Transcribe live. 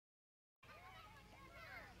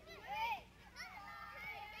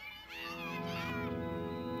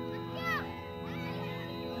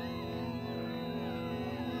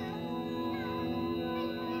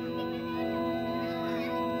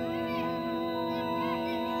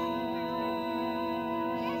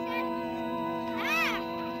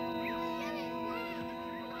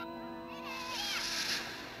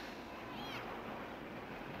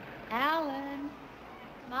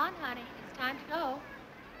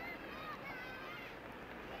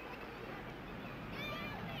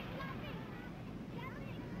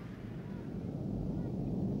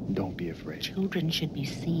be afraid. Children should be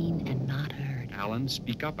seen and not heard. Alan,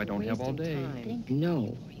 speak up. I don't have all day. Time.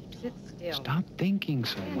 No. Sit still. Stop thinking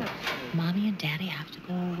so much. Mommy and Daddy have to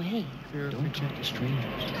go away. Don't talk to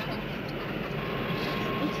strangers.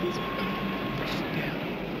 What's his problem?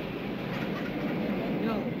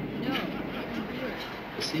 No.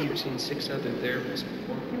 I see you've seen 6 other therapists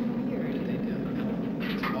before. What did they do?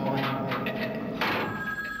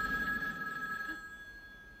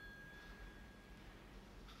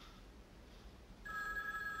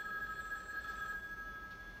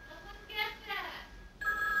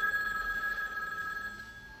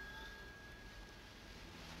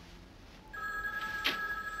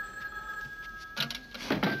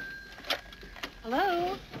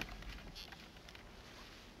 Hello?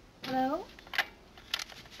 Hello?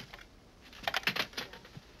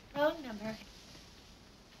 Wrong number.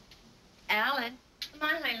 Alan, come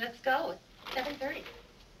on, honey, let's go. It's 7:30.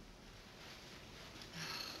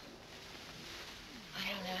 I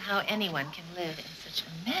don't know how anyone can live in such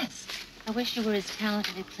a mess. I wish you were as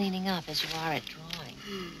talented at cleaning up as you are at drawing.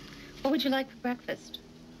 What would you like for breakfast?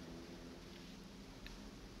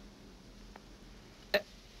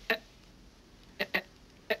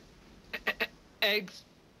 Eggs.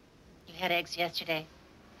 You had eggs yesterday.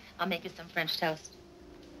 I'll make you some French toast.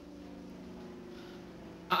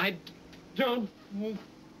 I don't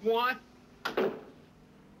want... Dad,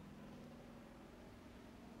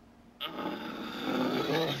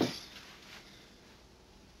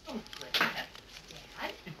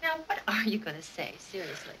 now what are you going to say,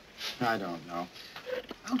 seriously? I don't know.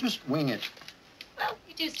 I'll just wing it. Well,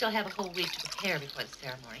 you do still have a whole week to prepare before the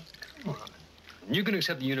ceremony. Come on. You can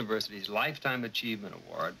accept the university's Lifetime Achievement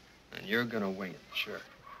Award, and you're gonna wing it, sure.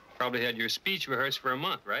 Probably had your speech rehearsed for a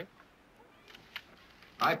month, right?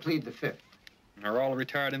 I plead the fifth. Are all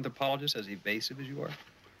retired anthropologists as evasive as you are?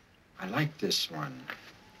 I like this one.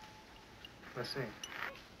 Let's see.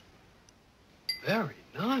 Very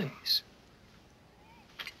nice.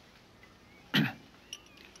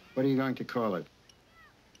 What are you going to call it?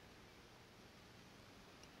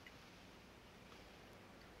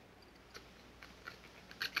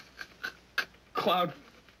 Cloud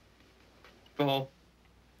ball.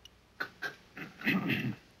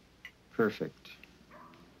 Perfect.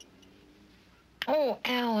 Oh,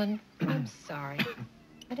 Alan, I'm sorry.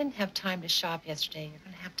 I didn't have time to shop yesterday. You're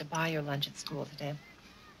going to have to buy your lunch at school today.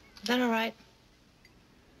 Is that all right?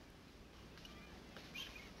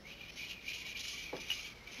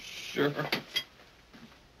 Sure. It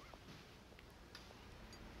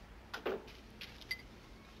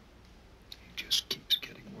just keeps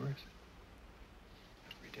getting worse.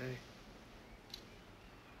 Every day.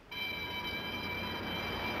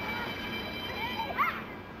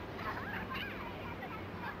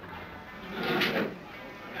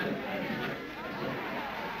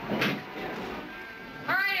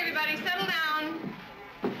 All right, everybody, settle down.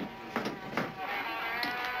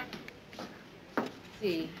 Let's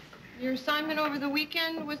see. Your assignment over the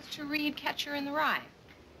weekend was to read Catcher in the Rye.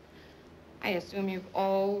 I assume you've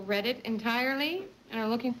all read it entirely and are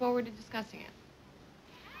looking forward to discussing it.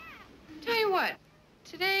 Tell you what,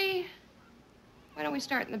 today, why don't we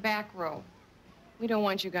start in the back row? We don't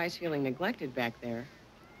want you guys feeling neglected back there.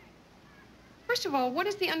 First of all, what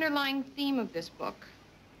is the underlying theme of this book?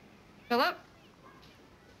 Philip?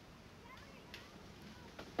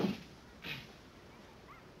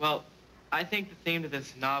 Well, I think the theme to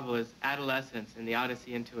this novel is adolescence and the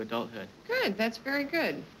odyssey into adulthood. Good, that's very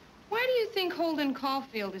good. Why do you think Holden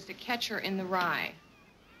Caulfield is the catcher in the rye?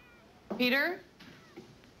 Peter?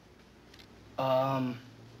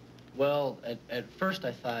 Well, at first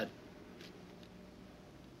I thought,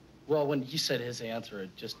 well, when he said his answer,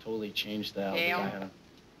 it just totally changed that. Dale?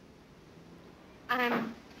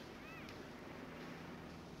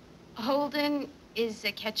 Holden is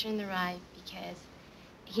a catcher in the rye because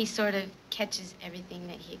he sort of catches everything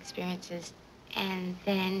that he experiences, and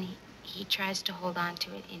then he tries to hold on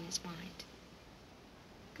to it in his mind.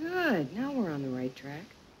 Good, now we're on the right track.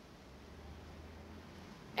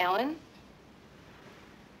 Alan?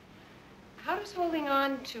 How does holding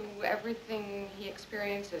on to everything he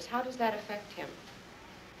experiences, how does that affect him?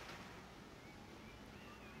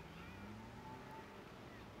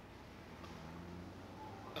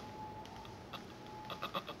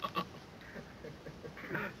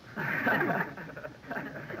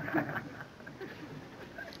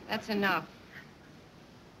 That's enough.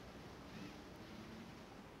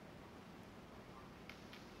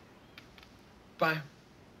 By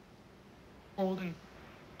holding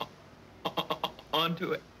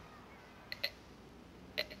onto it,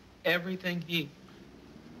 everything he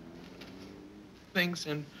thinks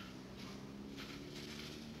and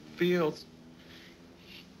feels.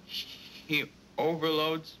 He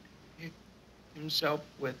overloads himself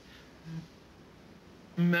with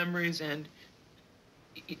memories and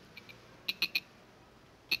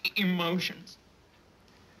emotions.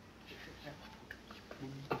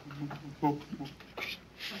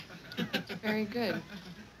 Very good.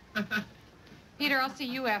 Peter, I'll see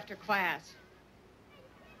you after class.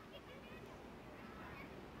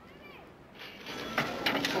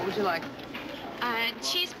 What would you like?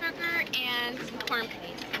 Cheeseburger and some corn,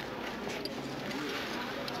 please.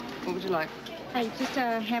 What would you like? Hey, just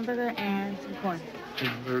a hamburger and some corn.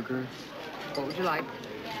 Hamburger. What would you like?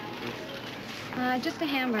 Just a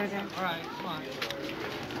hamburger. All right, come on.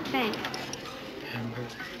 Thanks.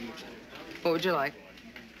 Hamburger. What would you like?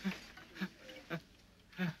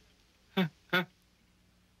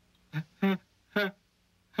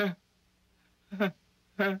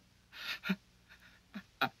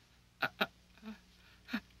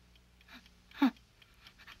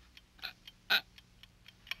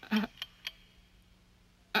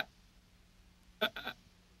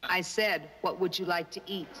 I said, what would you like to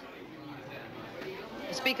eat?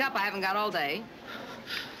 Speak up, I haven't got all day.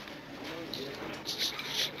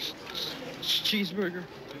 Cheeseburger.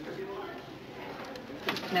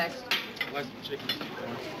 Next. Less chicken.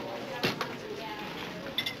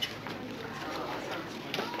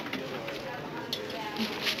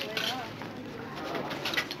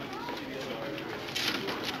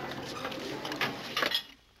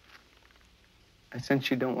 I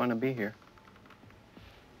sense you don't want to be here.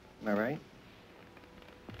 Am I right?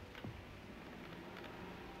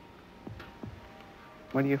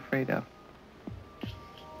 What are you afraid of?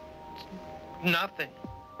 Nothing.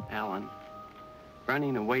 Alan,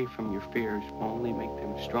 running away from your fears will only make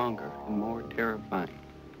them stronger and more terrifying.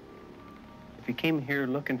 If you came here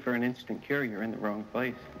looking for an instant cure, you're in the wrong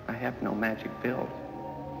place. I have no magic pills.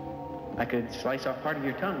 I could slice off part of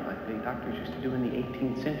your tongue like the doctors used to do in the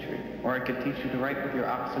 18th century. Or I could teach you to write with your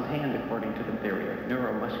opposite hand according to the theory of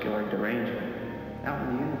neuromuscular derangement.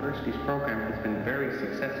 Alan, the university's program has been very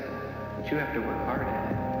successful, but you have to work hard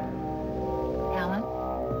at it. Alan?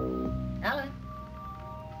 Alan?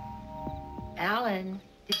 Alan,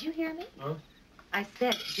 did you hear me? Huh? I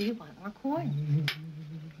said, do you want more corn?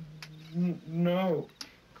 No.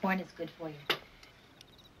 Corn is good for you.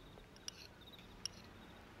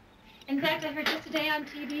 In fact, I heard just today on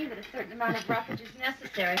TV that a certain amount of roughage is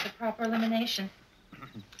necessary for proper elimination.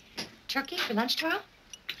 Turkey for lunch tomorrow?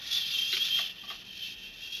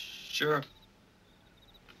 Sure.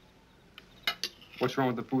 What's wrong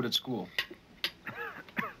with the food at school?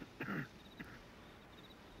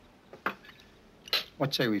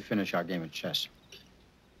 What say we finish our game of chess?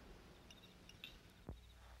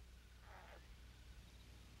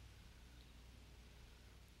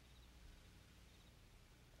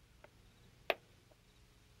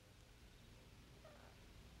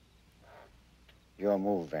 Your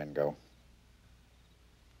move, Van Gogh.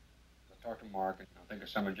 I'll talk to Mark, and I think a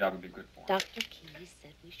summer job would be good for him. Dr. Keyes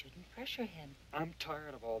said we shouldn't pressure him. I'm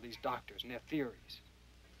tired of all these doctors and their theories.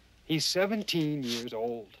 He's 17 years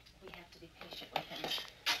old. We have to be patient with him.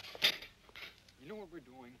 You know what we're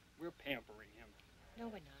doing? We're pampering him. No,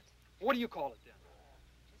 we're not. What do you call it then?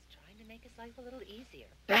 Just trying to make his life a little easier.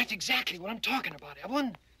 That's exactly what I'm talking about,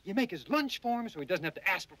 Evelyn. You make his lunch for him so he doesn't have to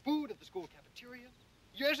ask for food at the school cafeteria.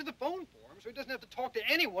 You answer the phone for him so he doesn't have to talk to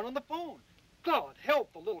anyone on the phone. God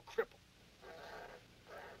help the little cripple.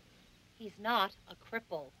 He's not a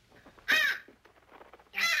cripple.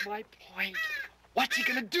 That's my point. What's he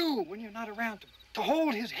gonna do when you're not around to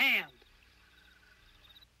hold his hand?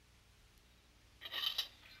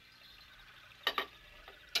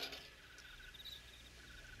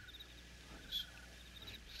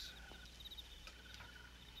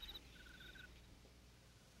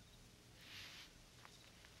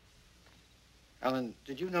 Alan,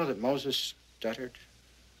 did you know that Moses stuttered?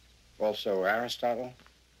 Also Aristotle,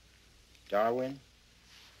 Darwin,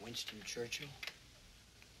 Winston Churchill?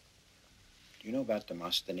 Do you know about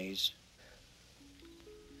Demosthenes?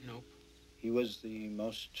 Nope. He was the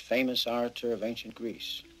most famous orator of ancient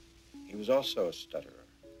Greece. He was also a stutterer,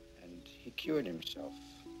 and he cured himself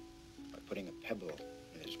by putting a pebble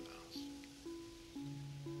in his mouth.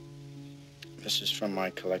 This is from my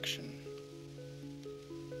collection.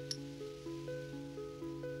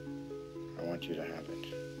 I want you to have it.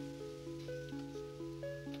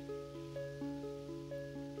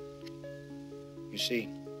 You see,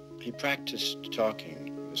 he practiced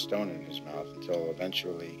talking with a stone in his mouth until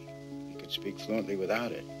eventually he could speak fluently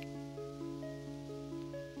without it.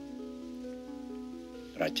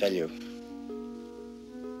 But I tell you,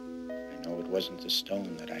 I know it wasn't the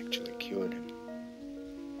stone that actually cured him.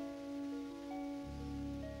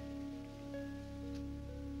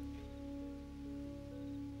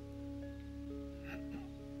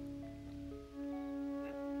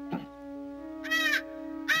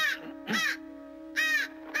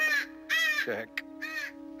 sick.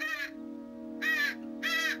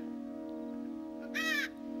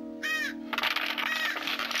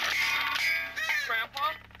 Grandpa?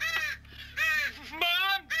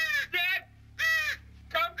 Mom! Dad!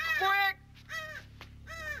 Come quick!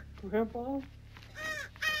 Grandpa?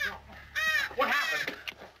 What happened?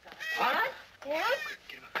 What? Dad?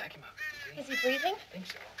 Get him up, back him up. Is he breathing? I think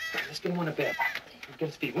so. All right, let's get him on a bed. Get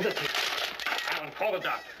his feet. We'll just take Alan, call the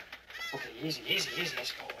doctor. Okay, easy, easy, easy.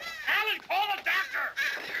 Let's go. Alan, call the doctor!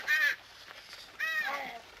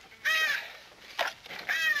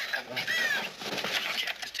 Okay,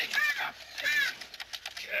 just take it. Stop. Take it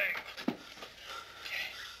easy. Okay.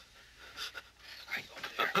 All right,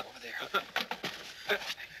 over there.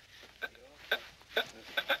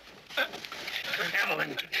 Alan.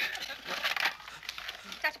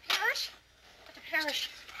 Dr. Parrish? Dr. Parrish.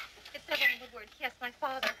 It's Alan Woodward. Yes, my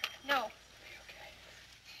father. No.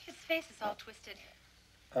 His face is all twisted.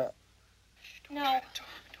 No. Don't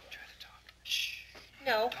try to talk. Shh.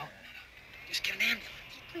 No. Don't. Just get an ambulance.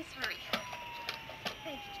 Please hurry.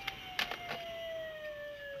 Thank you.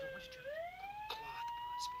 Mother wants you to cloth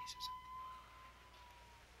upon his face or something.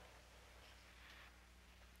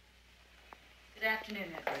 Good afternoon,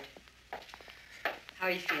 Edward. How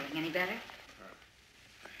are you feeling? Any better?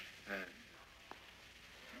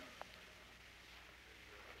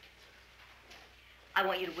 I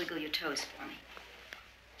want you to wiggle your toes for me.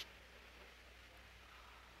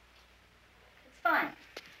 It's fine.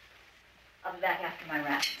 I'll be back after my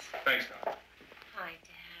rations. Thanks, Doc. Hi,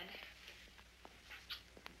 Dad.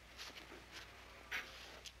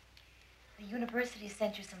 The university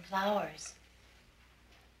sent you some flowers.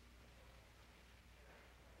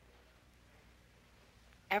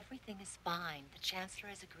 Everything is fine. The chancellor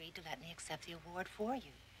has agreed to let me accept the award for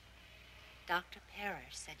you. Dr.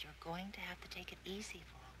 Parrish said you're going to have to take it easy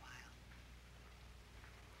for a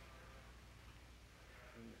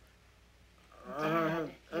while.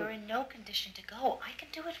 Dad, you're in no condition to go. I can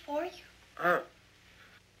do it for you.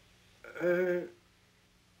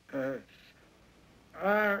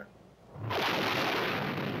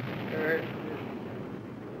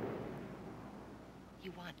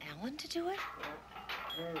 You want Alan to do it?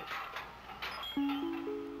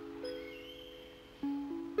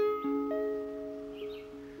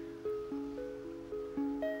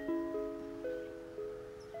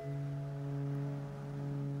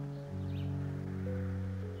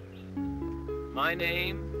 My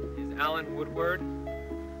name is Alan Woodward.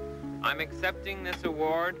 I'm accepting this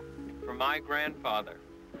award for my grandfather.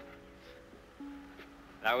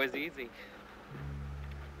 That was easy.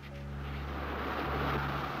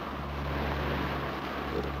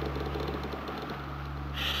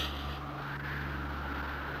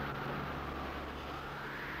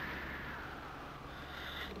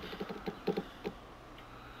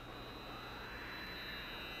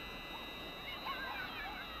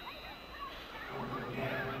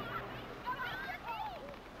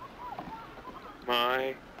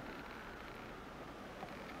 My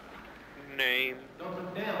name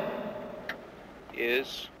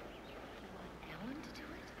is... You want Alan to do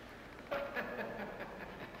it?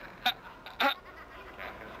 I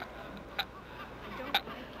don't like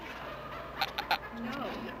it. No.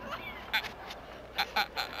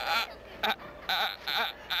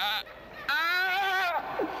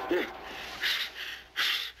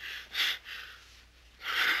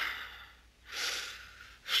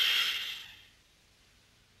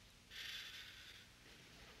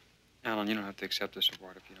 Alan, you don't have to accept this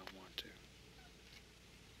award if you don't want to.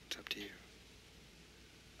 It's up to you.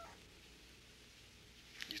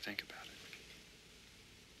 You think about it.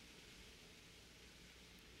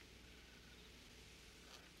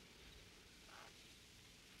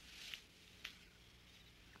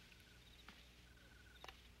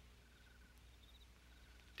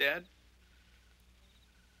 Dad?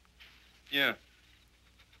 Yeah.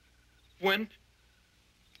 When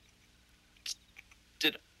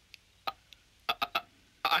did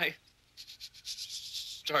I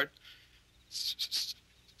start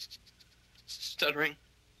stuttering?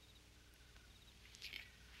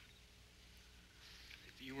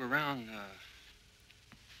 You were around,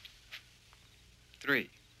 3.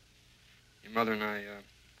 Your mother and I,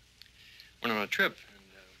 went on a trip, and,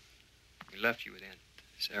 we left you with Aunt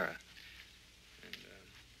Sarah. And,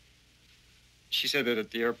 she said that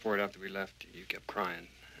at the airport after we left, you kept crying.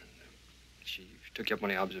 And, she took you up on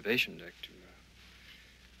the observation deck to,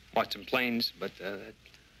 watch some planes, but, that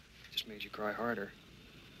just made you cry harder.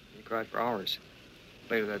 You cried for hours.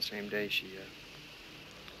 Later that same day, she,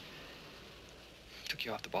 took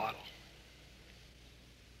you off the bottle.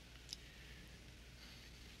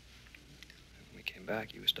 When we came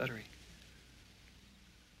back, you were stuttering.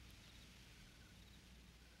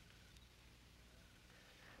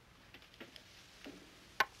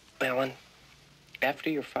 Alan, after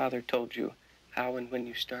your father told you how and when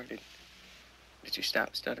you started, did you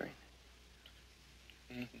stop stuttering?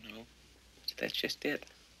 No. So that's just it.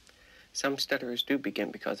 Some stutterers do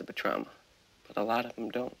begin because of a trauma, but a lot of them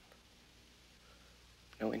don't.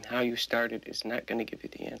 Knowing how you started is not going to give you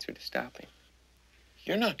the answer to stopping.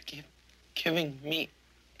 You're not giving me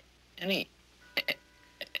any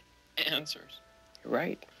answers. You're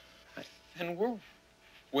right. And we're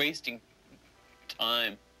wasting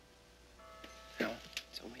time. No,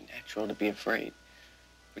 it's only natural to be afraid,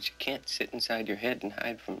 but you can't sit inside your head and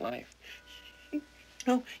hide from life.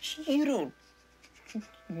 No, you don't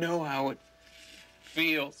know how it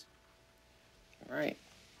feels. You're right.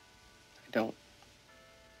 I don't.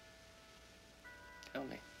 Tell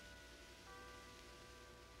me.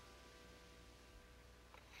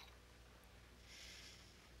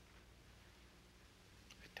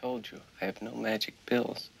 I told you I have no magic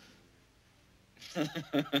pills.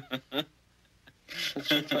 What's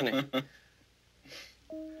so funny?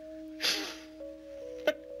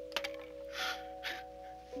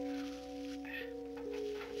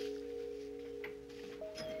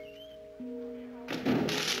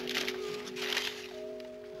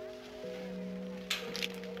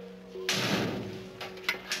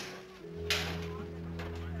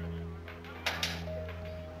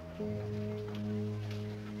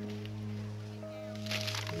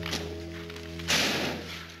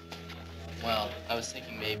 Well, I was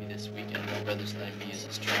thinking maybe this weekend my brother's letting me use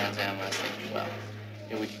his Trans Am. I was thinking, well,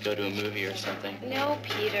 maybe we could go to a movie or something. No,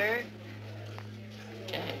 Peter.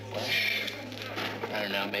 Okay, well, I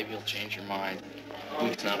don't know. Maybe you'll change your mind. The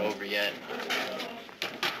week's not over yet.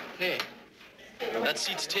 Hey, that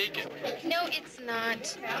seat's taken. No, it's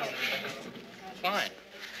not. Fine.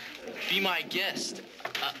 Be my guest.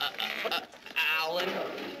 Alan.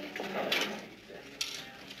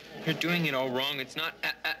 You're doing it all wrong. It's not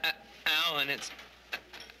Alan, it's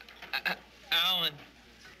Alan.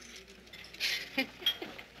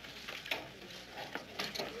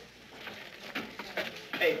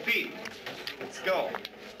 Hey, Pete, let's go.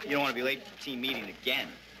 You don't want to be late for team meeting again.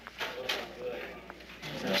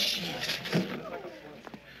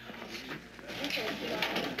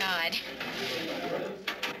 God.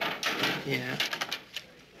 Yeah.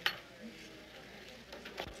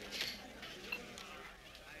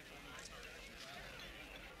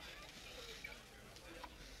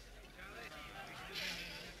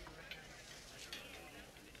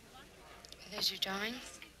 Are those your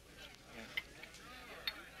drawings?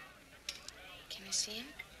 Can I see them?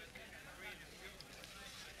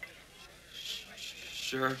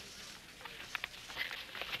 Sure.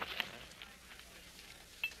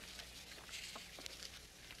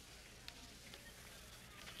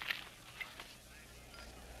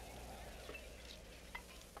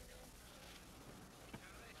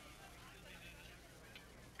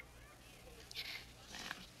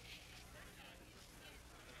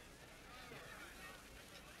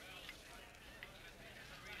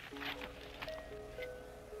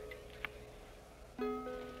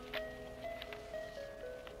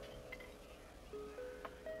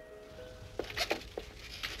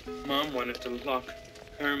 Mom wanted to lock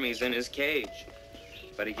Hermes in his cage,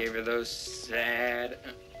 but he gave her those sad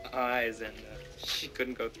eyes, and she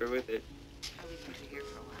couldn't go through with it. Are we going to be here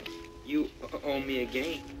for a while? You owe me a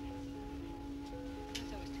game.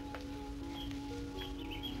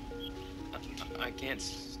 I can't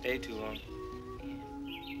stay too long.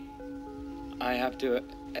 I have to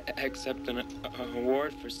accept an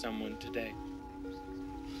award for someone today.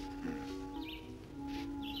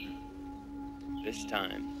 This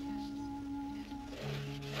time,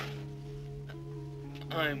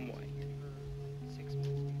 I'm white. 6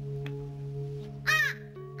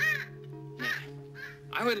 Now,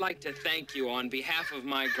 I would like to thank you on behalf of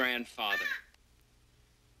my grandfather.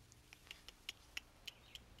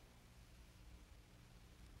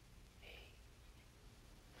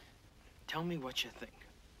 Tell me what you think.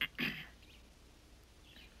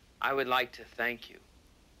 I would like to thank you.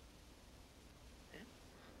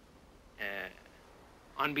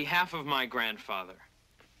 On behalf of my grandfather.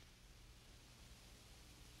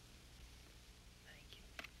 Thank you.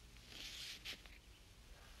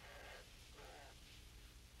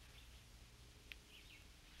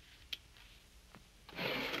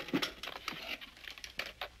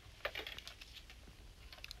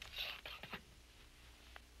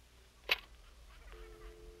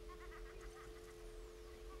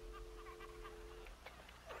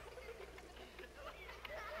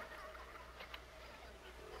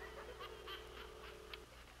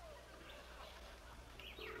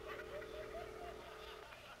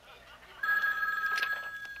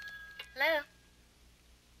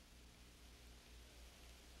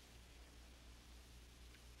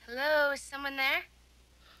 Hello, is someone there?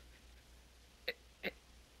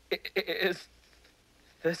 Is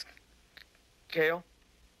this Gail?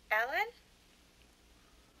 Ellen?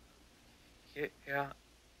 Yeah.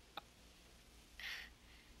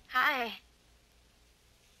 Hi.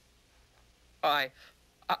 I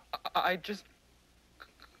just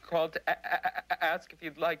called to ask if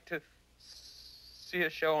you'd like to see a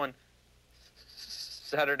show on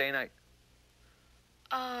Saturday night.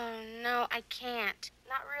 Oh, no, I can't.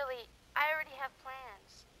 Not really. I already have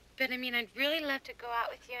plans. But, I mean, I'd really love to go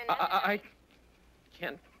out with you and I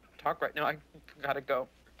can't talk right now. I gotta go.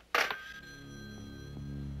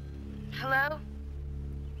 Hello?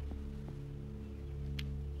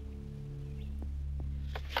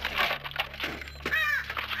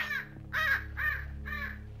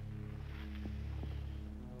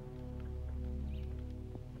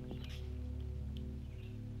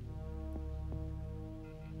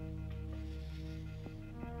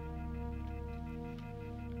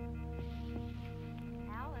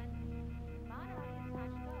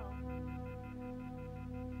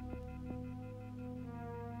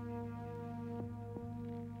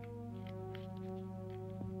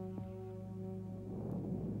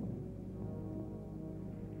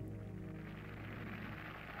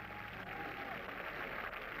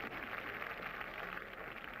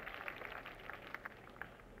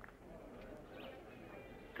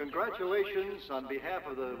 Congratulations on behalf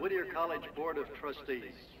of the Whittier College Board of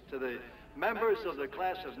Trustees to the members of the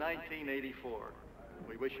class of 1984.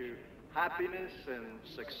 We wish you happiness and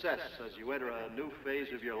success as you enter a new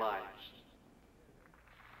phase of your lives.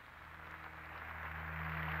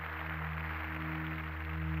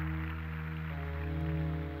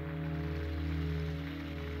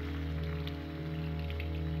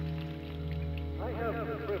 I have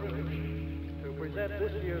the privilege to present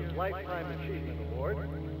this year's Lifetime Achievement Award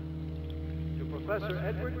to Professor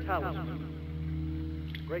Edward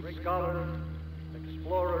Talisman, great scholar,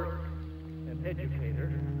 explorer, and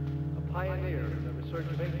educator, a pioneer in the research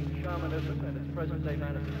of ancient shamanism and its present-day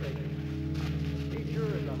manifestation, a teacher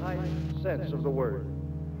in the highest sense of the word.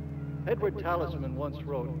 Edward Talisman once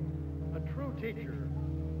wrote, "A true teacher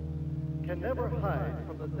can never hide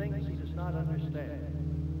from the things he does not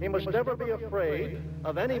understand. He must never be afraid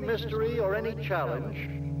of any mystery or any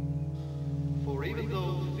challenge. For even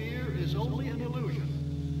though fear is only an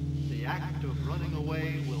illusion, the act of running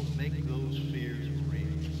away will make those fears real."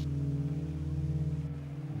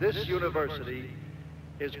 This university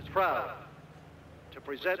is proud to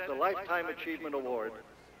present the Lifetime Achievement Award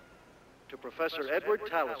to Professor Edward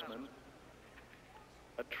Talisman,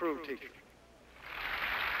 a true teacher.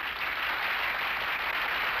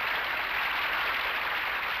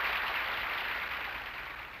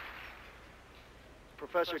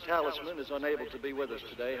 Professor Talisman is unable to be with us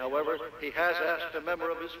today. However, he has asked a member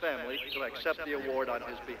of his family to accept the award on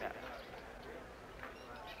his behalf.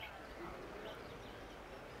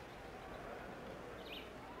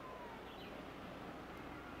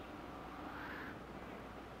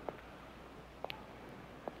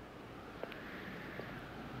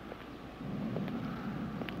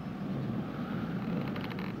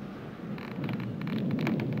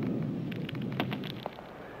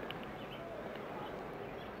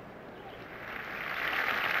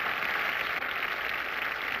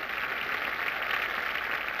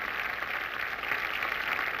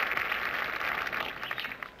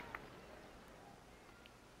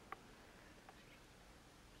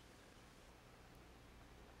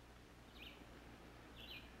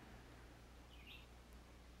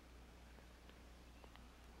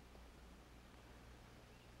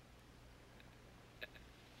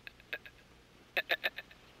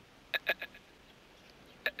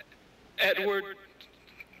 Edward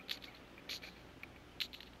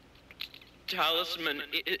Talisman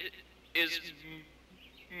is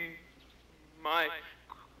my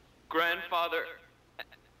grandfather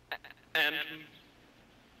and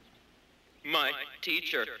my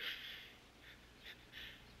teacher.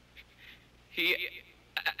 He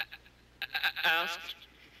asked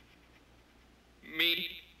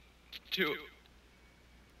me to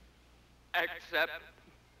accept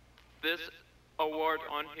this award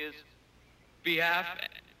on his behalf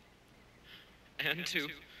and to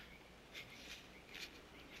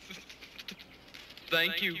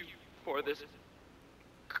thank you for this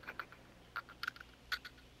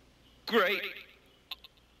great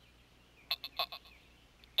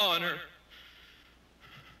honor.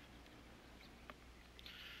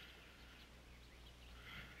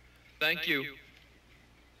 Thank you.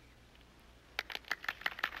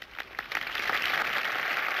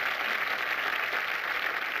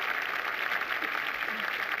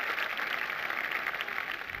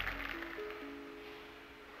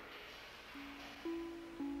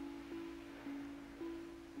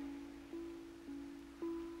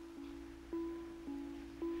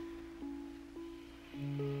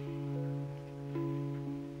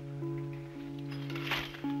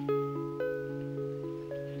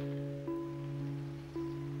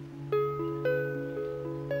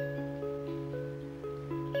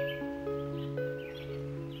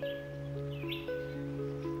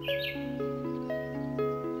 you.